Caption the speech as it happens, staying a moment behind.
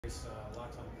It's a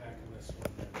lot to unpack in this one.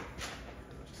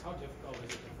 Just how difficult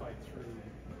is it to fight through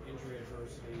injury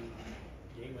adversity,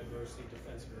 game adversity,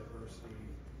 defensive adversity?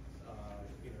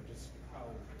 Just how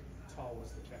tall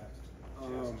was the task?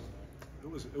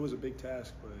 It was a big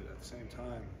task, but at the same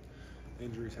time,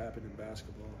 injuries happen in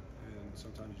basketball, and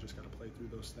sometimes you just got to play through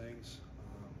those things.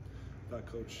 I thought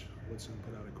Coach Woodson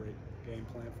put out a great game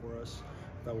plan for us.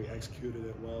 I thought we executed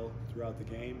it well throughout the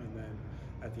game, and then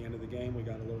at the end of the game, we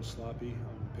got a little sloppy.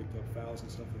 Picked up fouls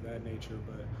and stuff of that nature,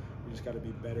 but we just got to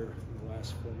be better in the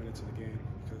last 4 minutes of the game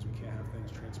because we can't have things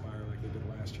transpire like they did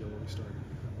last year, where we started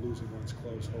losing ones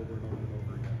close over and over and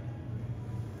over again.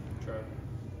 Trey.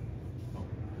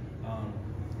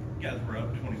 You guys were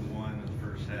up 21 in the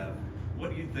first half.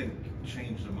 What do you think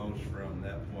changed the most from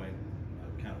that point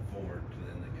kind of forward to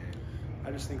the end of the game?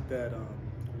 I just think that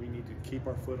we need to keep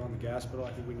our foot on the gas pedal.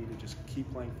 I think we need to just keep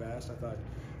playing fast. I thought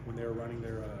when they were running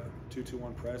their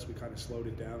 2-2-1 press, we kind of slowed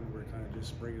it down. We were kind of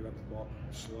just bringing it up the ball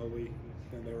slowly.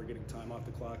 Then they were getting time off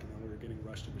the clock, and then we were getting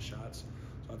rushed into shots.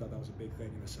 So I thought that was a big thing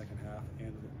in the second half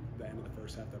and the end of the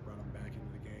first half that brought them back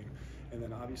into the game. And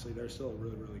then obviously they're still a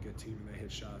really, really good team, and they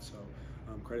hit shots. So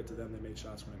credit to them, they made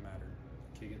shots when it mattered.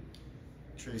 Keegan.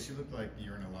 Trayce, you looked like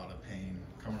you were in a lot of pain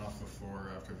coming off the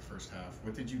floor after the first half.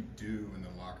 What did you do in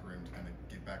the locker room to kind of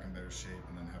get back in better shape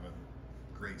and then have a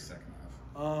great second half?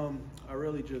 I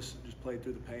really just played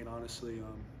through the pain, honestly.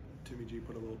 Timmy G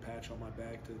put a little patch on my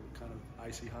back to kind of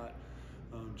icy hot,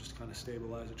 just kind of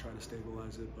stabilize it, try to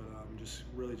stabilize it. But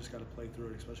just got to play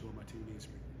through it, especially when my team needs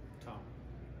me. Tom.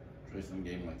 Trayce, in a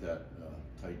game like that,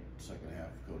 tight second half,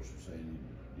 coach was saying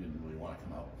you didn't really want to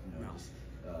come out.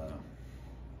 No.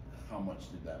 How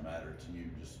much did that matter to you,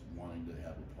 just wanting to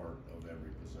have a part of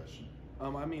every possession?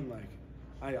 I mean, like,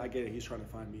 I get it. He's trying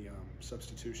to find me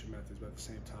substitution methods, but at the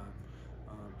same time,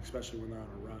 especially when they're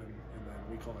on a run and then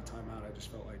we call a timeout, I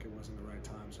just felt like it wasn't the right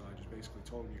time. So I just basically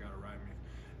told him, you got to ride me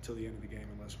until the end of the game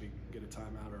unless we get a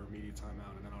timeout or immediate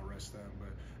timeout, and then I'll rest them.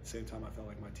 But at the same time, I felt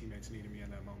like my teammates needed me in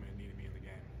that moment and needed me in the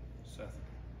game. Seth.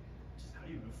 Just how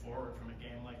do you move forward from a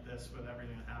game like this with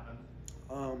everything that happened?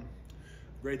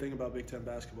 Great thing about Big Ten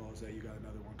basketball is that you got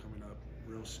another one coming up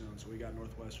real soon. So we got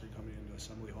Northwestern coming into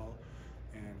Assembly Hall,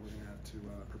 and we're going to have to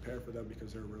prepare for them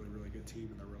because they're a really, really good team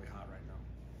and they're really hot right now.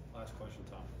 Last question,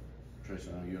 Tom. Trayce,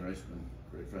 I know you and Rice have been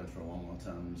great friends for a long, long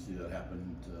time. You see that happen.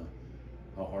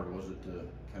 How hard was it to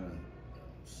kind of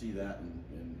see that and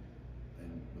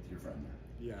with your friend there?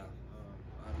 Yeah,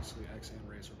 obviously X and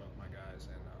Race are both my guys,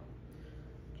 and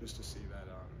just to see that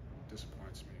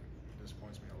disappoints me. It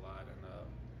disappoints me a lot, and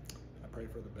I pray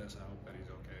for the best. I hope that he's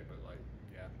okay, but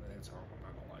yeah, that hits home. I'm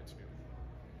not gonna lie to you.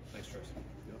 Thanks, Trayce.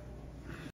 Yep.